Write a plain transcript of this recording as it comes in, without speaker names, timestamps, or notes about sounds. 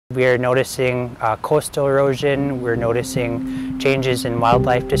We are noticing coastal erosion, we're noticing changes in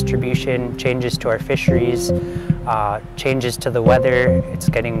wildlife distribution, changes to our fisheries, changes to the weather. It's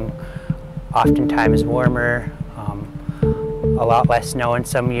getting oftentimes warmer, a lot less snow in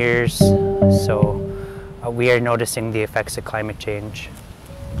some years, so we are noticing the effects of climate change.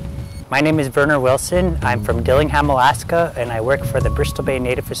 My name is Werner Wilson. I'm from Dillingham, Alaska, and I work for the Bristol Bay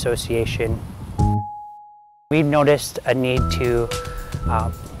Native Association. We've noticed a need to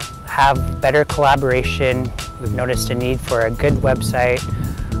have better collaboration. We've noticed a need for a good website,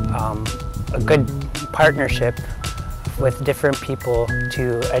 a good partnership with different people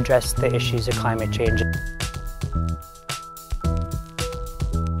to address the issues of climate change.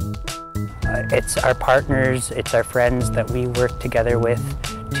 It's our partners, it's our friends that we work together with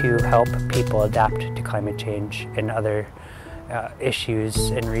to help people adapt to climate change and other issues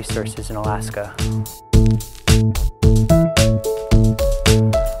and resources in Alaska.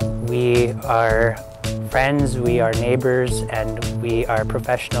 We are friends, we are neighbors, and we are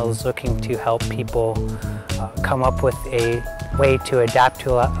professionals looking to help people come up with a way to adapt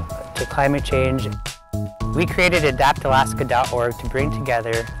to climate change. We created adaptalaska.org to bring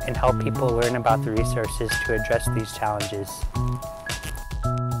together and help people learn about the resources to address these challenges.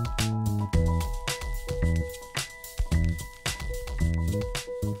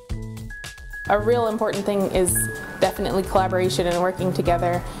 A real important thing is definitely collaboration and working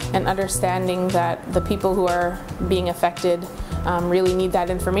together and understanding that the people who are being affected really need that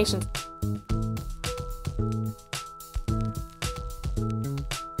information.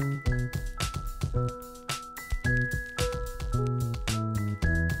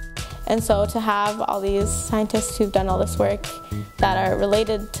 And so to have all these scientists who've done all this work that are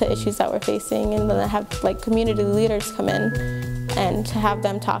related to issues that we're facing, and then have like community leaders come in and to have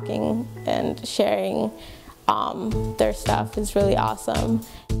them talking and sharing their stuff is really awesome.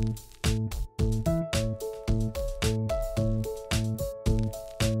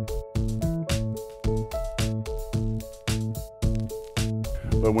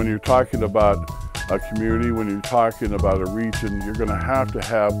 But when you're talking about a community, when you're talking about a region, you're going to have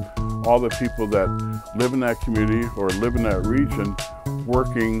all the people that live in that community or live in that region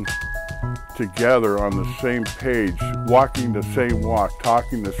working together on the same page, walking the same walk,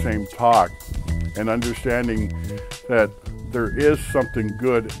 talking the same talk, and understanding that there is something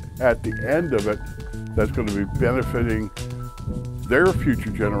good at the end of it that's going to be benefiting their future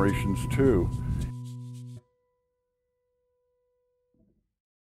generations too.